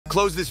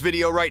Close this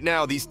video right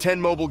now. These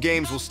 10 mobile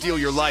games will steal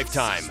your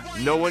lifetime.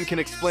 No one can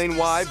explain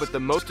why, but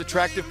the most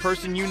attractive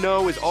person you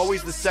know is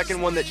always the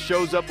second one that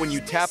shows up when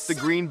you tap the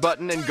green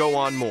button and go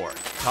on more.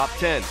 Top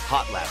 10,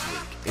 Hot Lap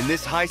League. In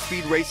this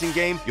high-speed racing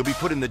game, you'll be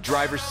put in the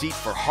driver's seat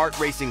for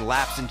heart-racing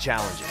laps and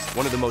challenges.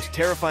 One of the most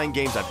terrifying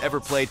games I've ever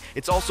played.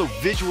 It's also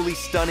visually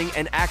stunning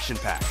and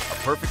action-packed. A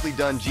perfectly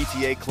done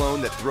GTA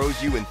clone that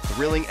throws you in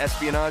thrilling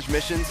espionage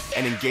missions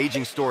and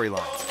engaging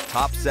storylines.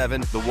 Top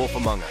 7, The Wolf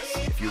Among Us.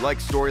 If you like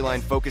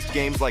storyline-focused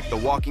games like The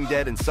Walking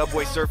Dead and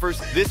Subway Surfers,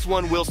 this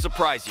one will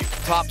surprise you.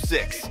 Top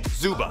 6,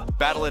 Zuba.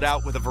 Battle it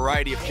out with a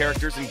variety of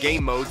characters and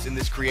game modes in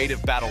this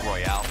creative battle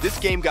royale. This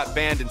game got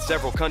banned in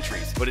several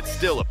countries, but it's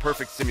still a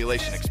perfect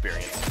simulation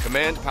experience.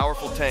 Command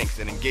powerful tanks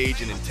and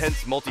engage in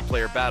intense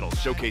multiplayer battles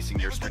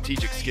showcasing your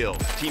strategic skills.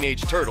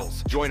 Teenage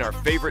Turtles. Join our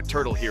favorite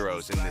turtle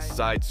heroes in this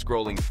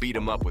side-scrolling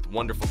beat-em-up with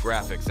wonderful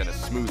graphics and a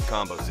smooth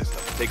combo system.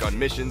 Take on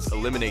missions,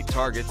 eliminate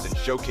targets, and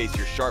showcase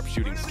your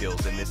sharpshooting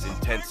skills in this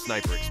intense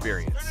sniper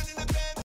experience.